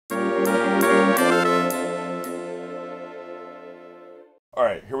All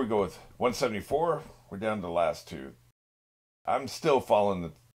right, here we go with 174. We're down to the last two. I'm still following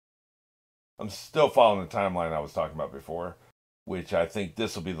the I'm still following the timeline I was talking about before, which I think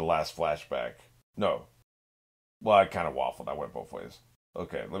this will be the last flashback. No, well, I kind of waffled. I went both ways.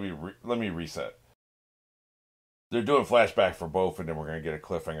 Okay, let me reset. They're doing flashback for both, and then we're going to get a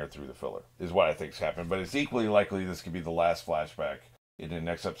cliffhanger through the filler. Is what I think's happened. But it's equally likely this could be the last flashback. In the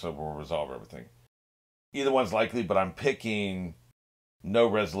next episode, we'll resolve everything. Either one's likely, but I'm picking no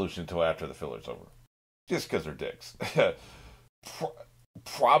resolution until after the filler's over, just because they're dicks.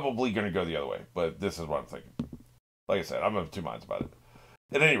 Probably going to go the other way, but this is what I'm thinking. Like I said, I'm of two minds about it.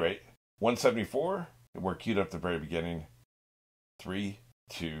 At any rate, 174. We're queued up at the very beginning. 3,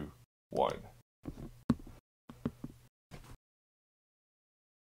 2, 1.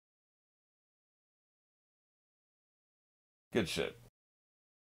 Good shit.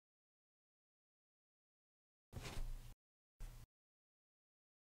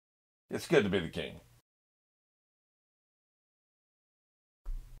 It's good to be the king.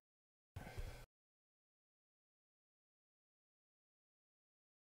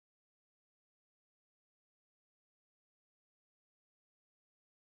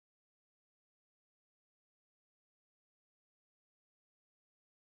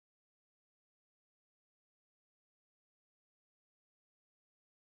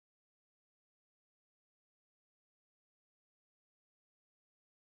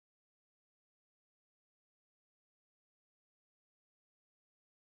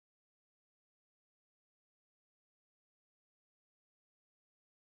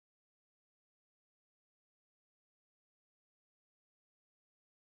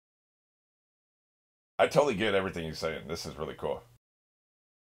 I totally get everything you're saying. This is really cool.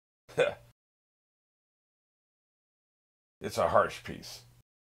 It's a harsh piece.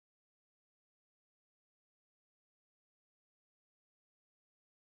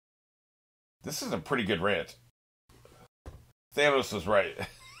 This is a pretty good rant. Thanos was right.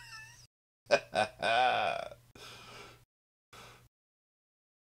 I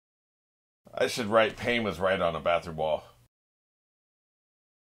should write pain was right on a bathroom wall.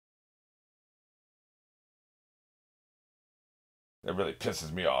 That really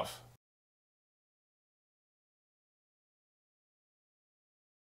pisses me off.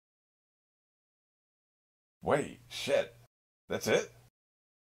 Wait, shit. That's it?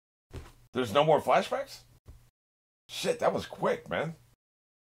 There's no more flashbacks? Shit, that was quick, man.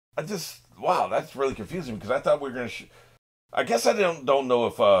 Wow, that's really confusing because I thought we were gonna. I guess I don't know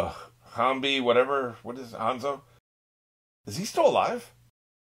if Hambi, whatever, what is it, Hanzo? Is he still alive?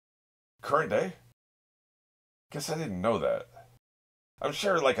 Current day? Guess I didn't know that. I'm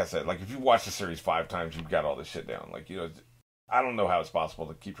sure, like I said, like if you watch the series 5 times, you've got all this shit down. Like I don't know how it's possible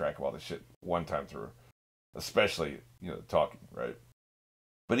to keep track of all this shit one time through, especially talking, right?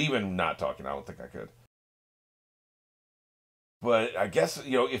 But even not talking, I don't think I could. But I guess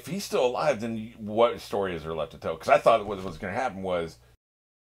if he's still alive, then what story is there left to tell? Because I thought what was going to happen was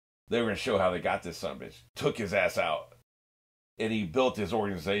they were going to show how they got this son of a bitch, took his ass out, and he built his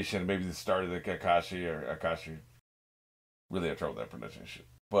organization. Maybe the start of the Kakashi or Akashi. Really had trouble with that pronunciation.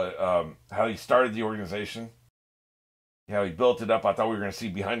 But how he started the organization, how he built it up. I thought we were going to see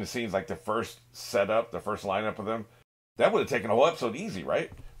behind the scenes, like the first setup, the first lineup of them. That would have taken a whole episode easy,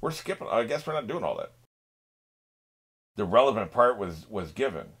 right? We're skipping. I guess we're not doing all that. The relevant part was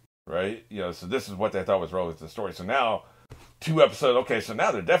given, right? So this is what they thought was relevant to the story. So now, 2 episodes. Okay, so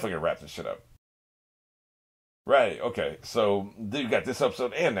now they're definitely gonna wrap this shit up. Right. Okay. So you got this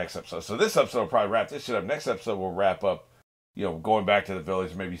episode and next episode. So this episode will probably wrap this shit up. Next episode will wrap up, going back to the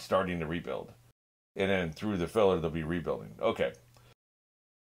village, maybe starting to rebuild, and then through the filler they'll be rebuilding. Okay.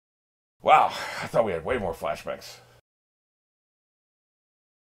 Wow, I thought we had way more flashbacks.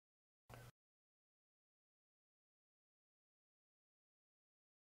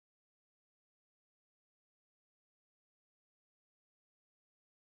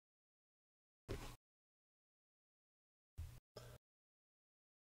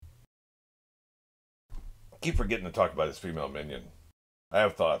 I keep forgetting to talk about this female minion. I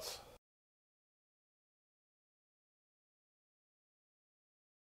have thoughts.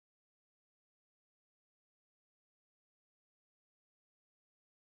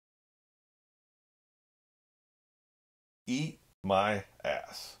 Eat my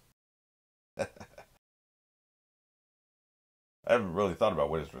ass. I haven't really thought about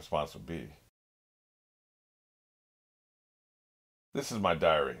what his response would be. This is my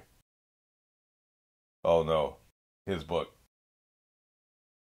diary. Oh no, his book.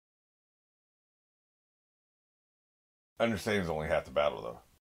 Understanding is only half the battle, though.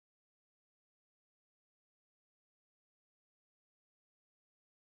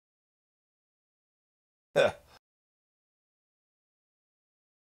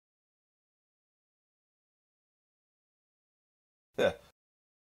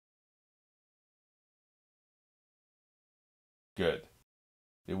 Good.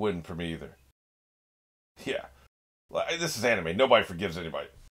 It wouldn't for me either. Yeah. This is anime. Nobody forgives anybody.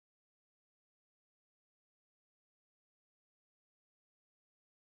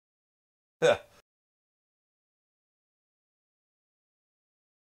 You're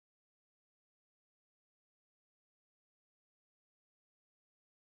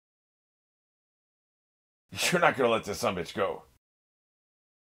not going to let this sumbitch go.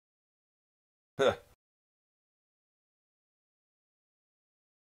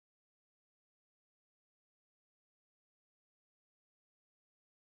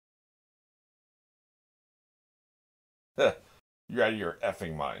 You're out of your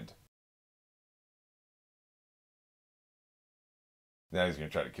effing mind. Now he's going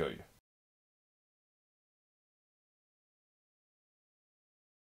to try to kill you.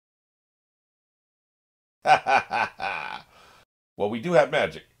 Well, we do have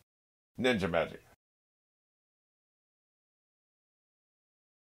magic. Ninja magic.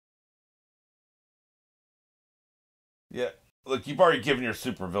 Yeah. Look, you've already given your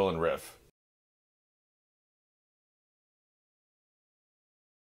supervillain riff.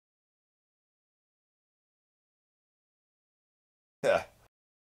 Yeah.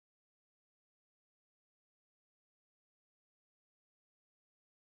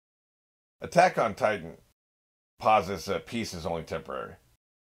 Attack on Titan posits that peace is only temporary.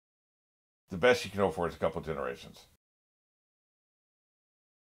 The best you can hope for is a couple generations.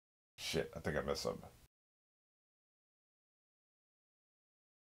 Shit, I think I missed something.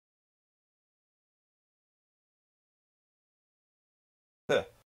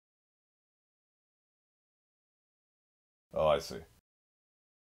 Oh, I see.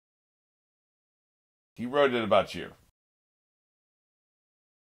 He wrote it about you.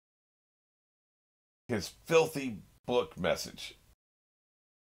 His filthy book message.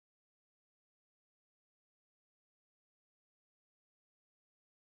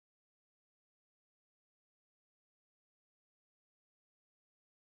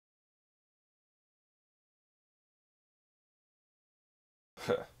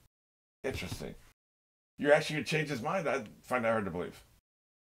 Interesting. You're actually going to change his mind? I find that hard to believe.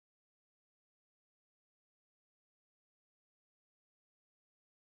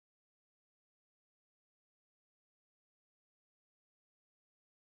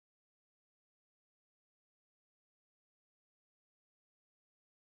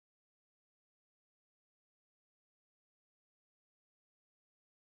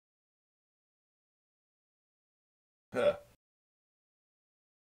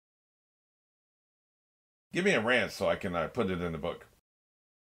 Give me a rant so I can put it in the book.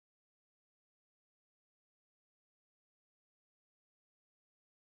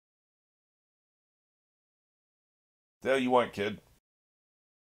 The hell you want, kid?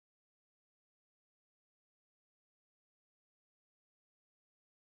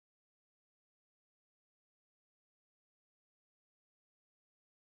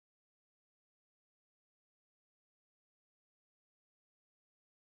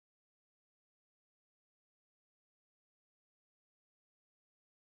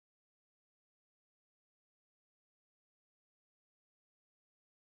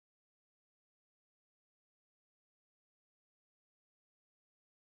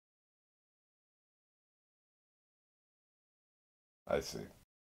 I see.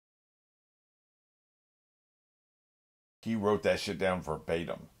 He wrote that shit down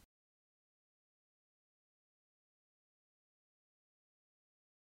verbatim.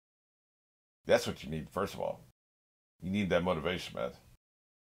 That's what you need, first of all. You need that motivation, man.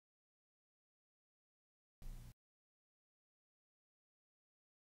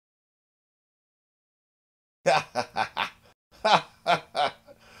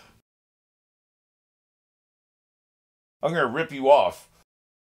 I'm going to rip you off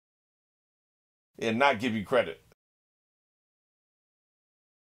and not give you credit.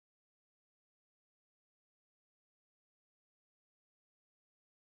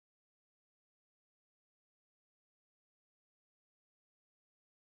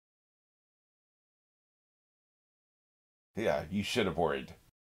 Yeah, you should have worried.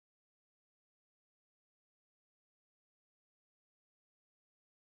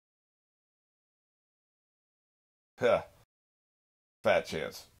 Huh. Fat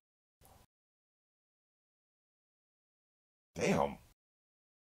chance. Damn.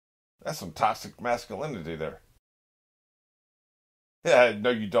 That's some toxic masculinity there. Yeah,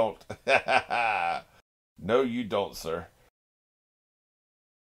 no, you don't. No, you don't, sir.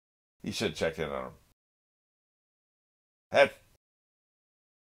 You should check in on him. Have,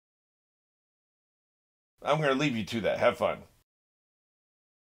 I'm going to leave you to that. Have fun.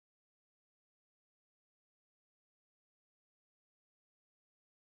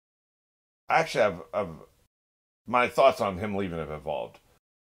 I actually have my thoughts on him leaving have evolved.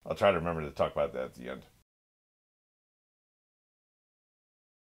 I'll try to remember to talk about that at the end.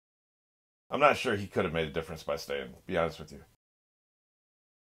 I'm not sure he could have made a difference by staying, to be honest with you.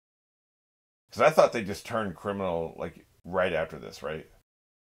 Because I thought they just turned criminal like right after this, right?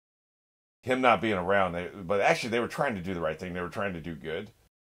 Him not being around, but actually they were trying to do the right thing. They were trying to do good,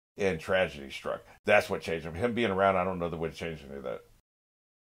 and tragedy struck. That's what changed him. Him being around, I don't know the way to change any of that.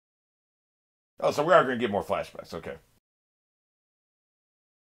 Oh, so we are going to get more flashbacks. Okay.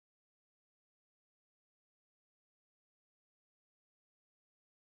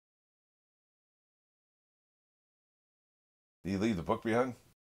 Did he leave the book behind?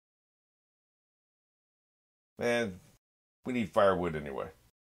 Man, we need firewood anyway.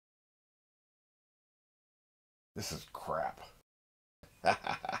 This is crap.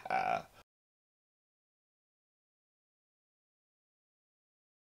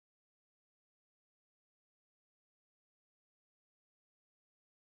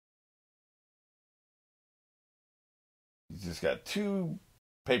 You just got two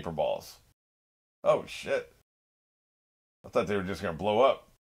paper balls. Oh shit. I thought they were just going to blow up.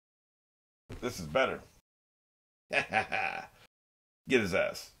 This is better. Get his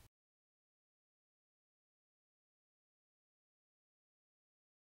ass.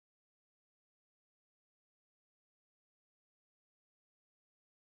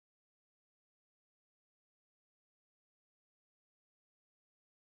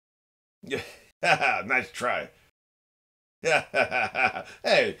 Yeah. Nice try. Yeah.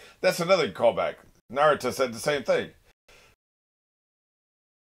 Hey, that's another callback. Naruto said the same thing.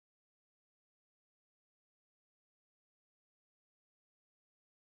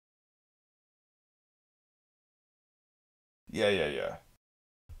 Yeah, yeah, yeah.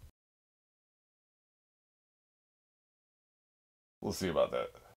 We'll see about that.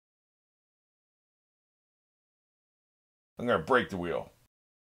 I'm gonna break the wheel.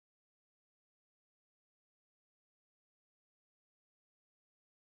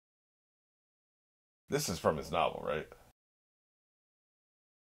 This is from his novel, right?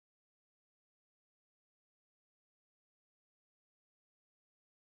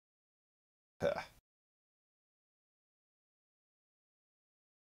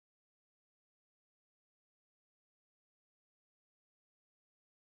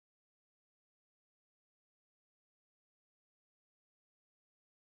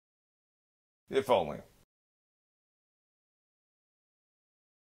 If only.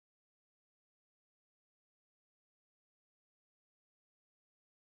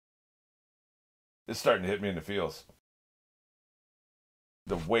 It's starting to hit me in the feels.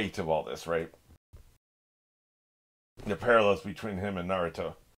 The weight of all this, right? The parallels between him and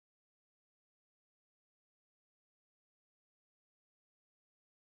Naruto.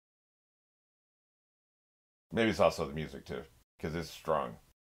 Maybe it's also the music too, because it's strong.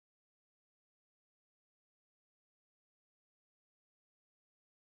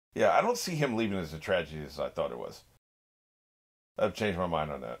 Yeah, I don't see him leaving as a tragedy as I thought it was. I've changed my mind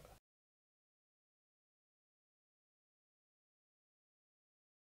on that.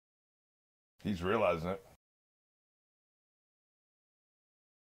 He's realizing it.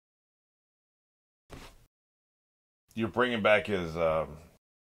 You're bringing back his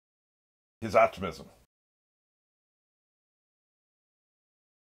optimism.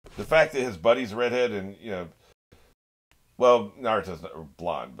 The fact that his buddy's redhead and well, Naruto's not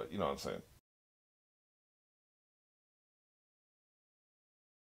blonde, but you know what I'm saying.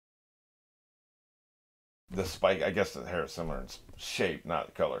 The spike, I guess the hair is similar in shape,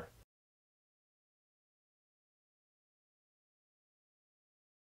 not color.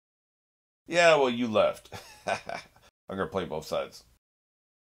 Yeah, well, you left. I'm gonna play both sides.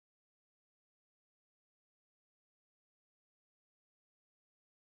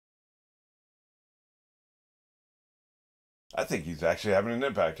 I think he's actually having an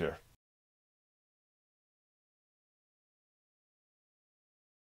impact here.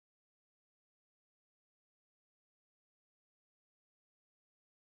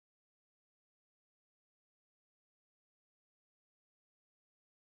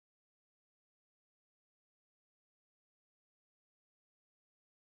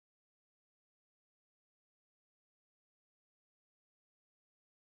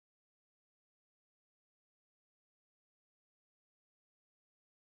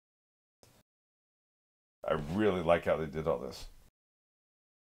 I really like how they did all this.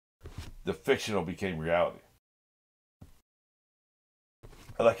 The fictional became reality.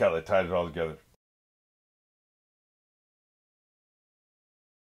 I like how they tied it all together.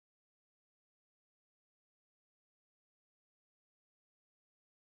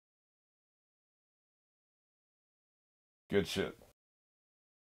 Good shit.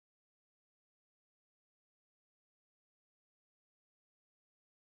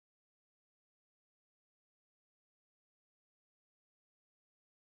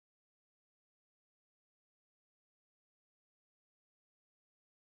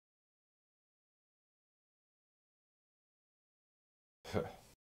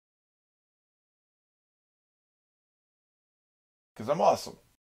 Because I'm awesome.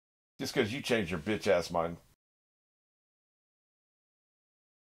 Just because you changed your bitch ass mind.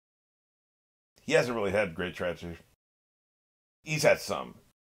 He hasn't really had great tragedy. He's had some.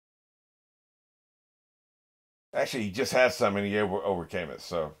 Actually, he just had some and he overcame it.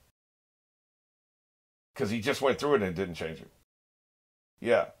 So, because he just went through it and it didn't change it.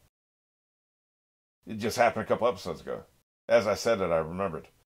 Yeah, it just happened a couple episodes ago. As I said it, I remembered.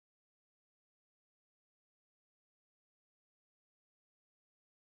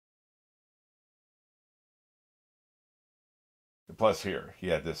 Plus, here he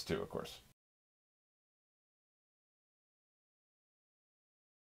had this too, of course.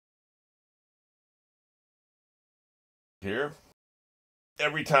 Here,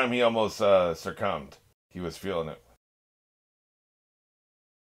 every time he almost succumbed, he was feeling it.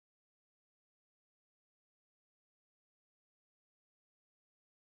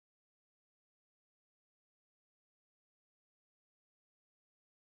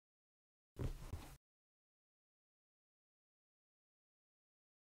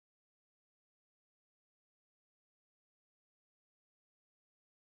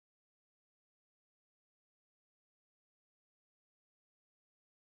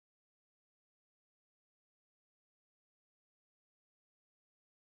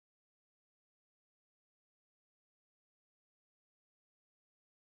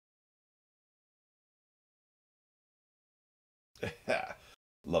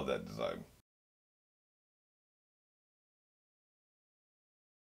 Love that design.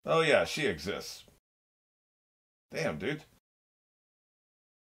 Oh yeah, she exists. Damn, dude.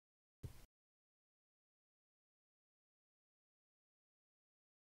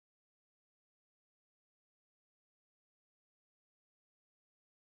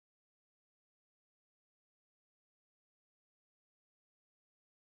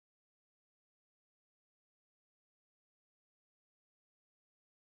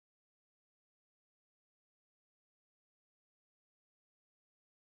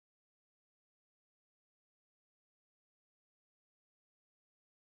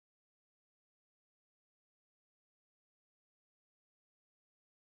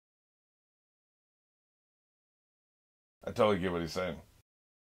 I totally get what he's saying.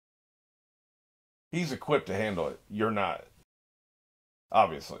 He's equipped to handle it. You're not,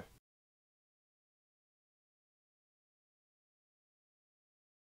 obviously.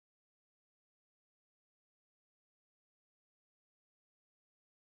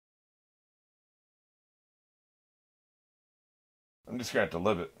 I'm just gonna have to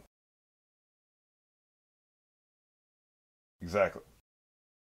live it. Exactly.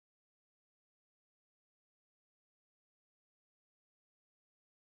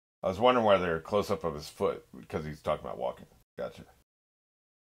 I was wondering why they're close up of his foot because he's talking about walking. Gotcha.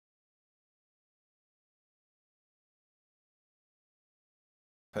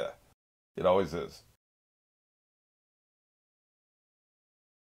 It always is.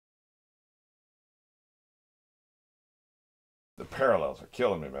 The parallels are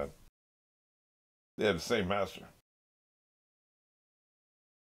killing me, man. They have the same master.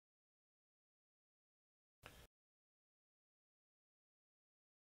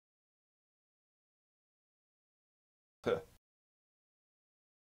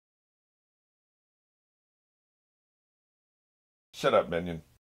 Shut up, minion.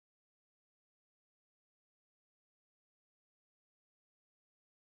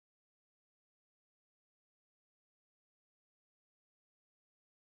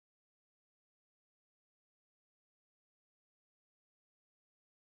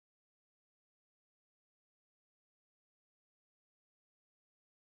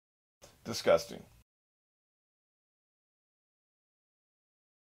 Disgusting.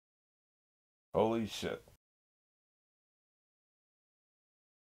 Holy shit.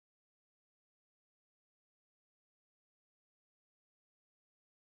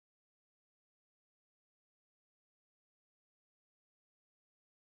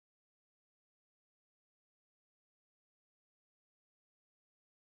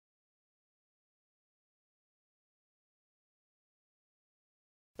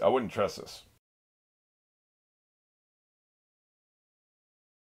 I wouldn't trust this.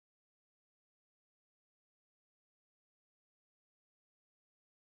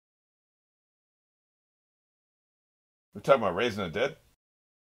 We're talking about raising the dead?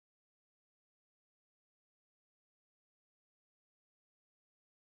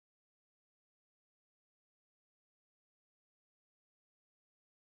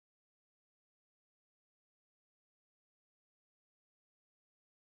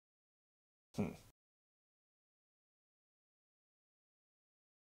 Hmm.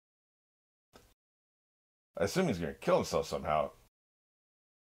 I assume he's going to kill himself somehow.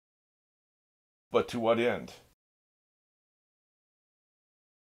 But to what end?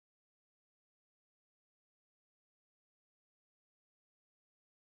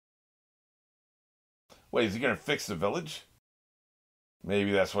 Wait, is he going to fix the village?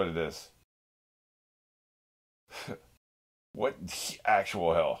 Maybe that's what it is. What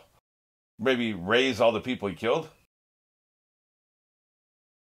actual hell? Maybe raise all the people he killed?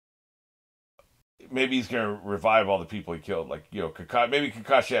 Maybe he's going to revive all the people he killed. Like, maybe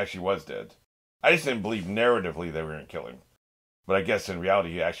Kakashi actually was dead. I just didn't believe narratively they were going to kill him. But I guess in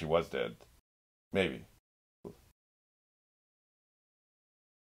reality he actually was dead. Maybe.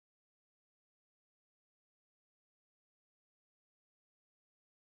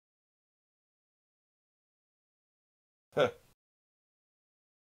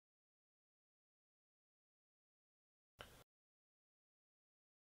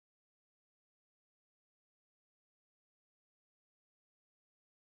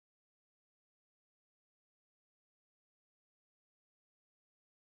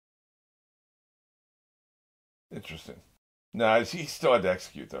 Interesting. No, he still had to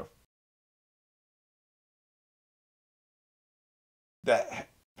execute, though. That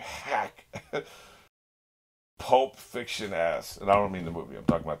hack. Pulp Fiction ass. And I don't mean the movie. I'm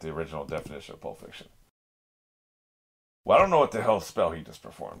talking about the original definition of Pulp Fiction. Well, I don't know what the hell spell he just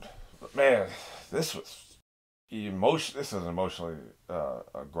performed. But man, this was emotion. This is emotionally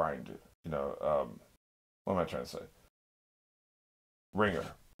a grind. What am I trying to say? Ringer.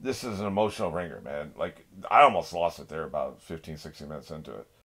 This is an emotional ringer, man. Like, I almost lost it there about 15, 16 minutes into it.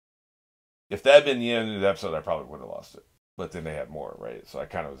 If that had been the end of the episode, I probably would have lost it. But then they had more, right? So I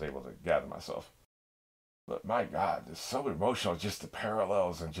kind of was able to gather myself. But my God, it's so emotional. Just the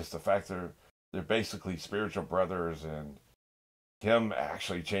parallels and just the fact they're basically spiritual brothers, and him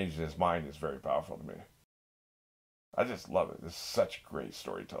actually changing his mind is very powerful to me. I just love it. This is such great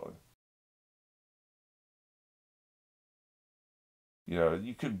storytelling.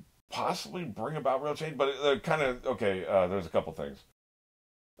 You could possibly bring about real change, but kind of okay. There's a couple things.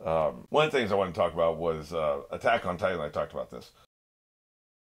 One of the things I wanted to talk about was Attack on Titan. I talked about this.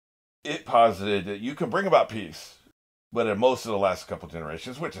 It posited that you can bring about peace, but in most of the last couple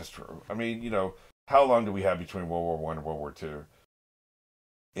generations, which is true. I mean, how long do we have between World War One and World War Two?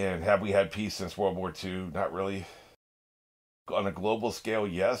 And have we had peace since World War Two? Not really. On a global scale,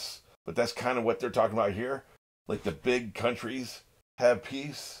 yes, but that's kind of what they're talking about here. Like the big countries have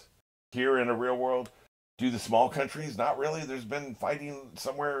peace here in the real world. Do the small countries? Not really. There's been fighting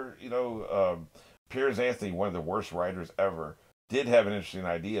somewhere. Piers Anthony, one of the worst writers ever, did have an interesting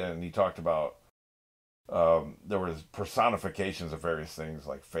idea, and he talked about there was personifications of various things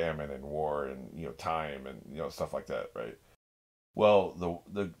like famine and war and time and stuff like that, right? Well,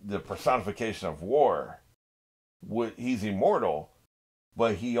 the personification of war, he's immortal,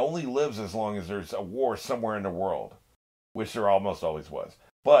 but he only lives as long as there's a war somewhere in the world, which there almost always was.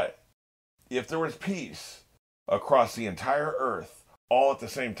 But if there was peace across the entire earth all at the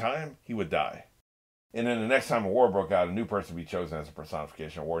same time, he would die. And then the next time a war broke out, a new person would be chosen as a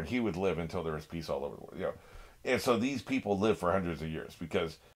personification of war, and he would live until there was peace all over the world. And so these people live for hundreds of years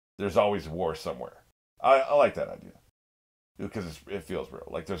because there's always war somewhere. I like that idea because it feels real.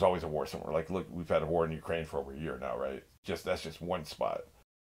 Like there's always a war somewhere. Like look, we've had a war in Ukraine for over a year now, right? That's just one spot.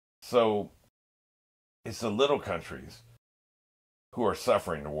 So it's the little countries who are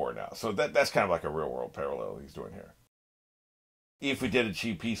suffering the war now. So that's kind of like a real world parallel he's doing here. If we did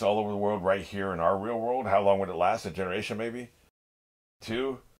achieve peace all over the world right here in our real world, how long would it last? A generation maybe?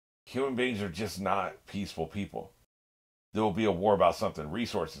 Two, human beings are just not peaceful people. There will be a war about something.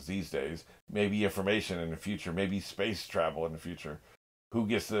 Resources these days, maybe information in the future, maybe space travel in the future. Who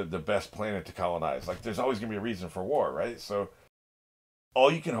gets the best planet to colonize? Like there's always going to be a reason for war, right? So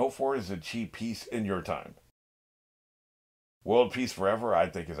all you can hope for is achieve peace in your time. World peace forever, I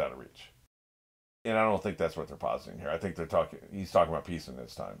think, is out of reach. And I don't think that's what they're positing here. I think he's talking about peace in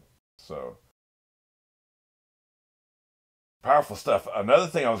this time. So, powerful stuff. Another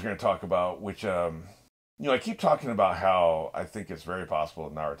thing I was going to talk about, which, I keep talking about how I think it's very possible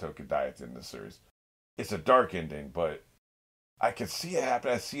that Naruto could die at the end of the series. It's a dark ending, but I could see it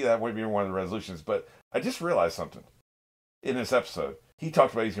happen. I see that would be one of the resolutions. But I just realized something in this episode. He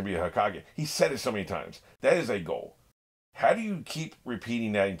talked about he's going to be a Hokage. He said it so many times. That is a goal. How do you keep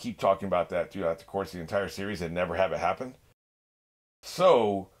repeating that and keep talking about that throughout the course of the entire series and never have it happen?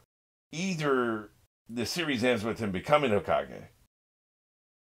 So, either the series ends with him becoming Hokage,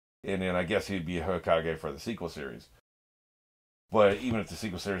 and then I guess he'd be a Hokage for the sequel series. But even if the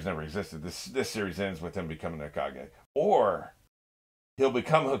sequel series never existed, this series ends with him becoming Hokage. Or he'll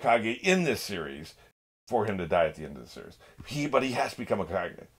become Hokage in this series for him to die at the end of the series. But he has to become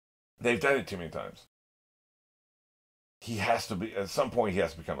Hokage. They've done it too many times. He has to be, at some point, he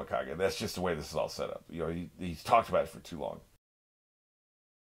has to become Hokage. That's just the way this is all set up. You know, he's talked about it for too long.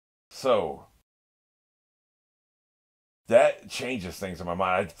 So, that changes things in my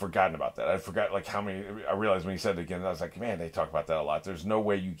mind. I'd forgotten about that. I forgot like how many. I realized when he said it again, I was like, man, they talk about that a lot. There's no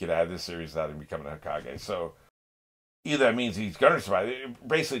way you get out of this series without him becoming a Hokage. So either that means he's going to survive.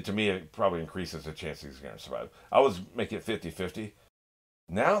 Basically, to me, it probably increases the chance he's going to survive. I was making it 50-50.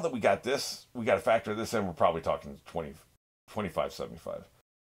 Now that we got this, we got to factor this in. We're probably talking 25-75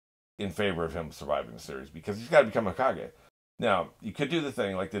 in favor of him surviving the series because he's got to become a Hokage. Now, you could do the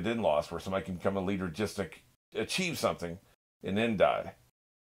thing like they did in Lost where somebody can become a leader just to achieve something and then die.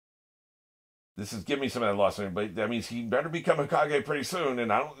 This is giving me some of that lost, but that means he better become a Hokage pretty soon, and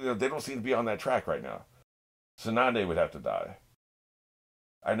they don't seem to be on that track right now. Tsunade would have to die.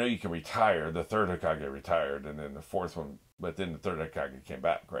 I know you can retire. The third Hokage retired, and then the fourth one, but then the third Hokage came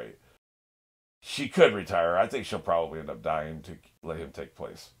back. Right? She could retire. I think she'll probably end up dying to let him take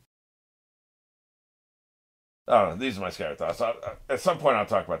place. I don't know. These are my scattered thoughts. At some point, I'll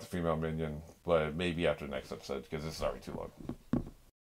talk about the female minion, but maybe after the next episode because this is already too long.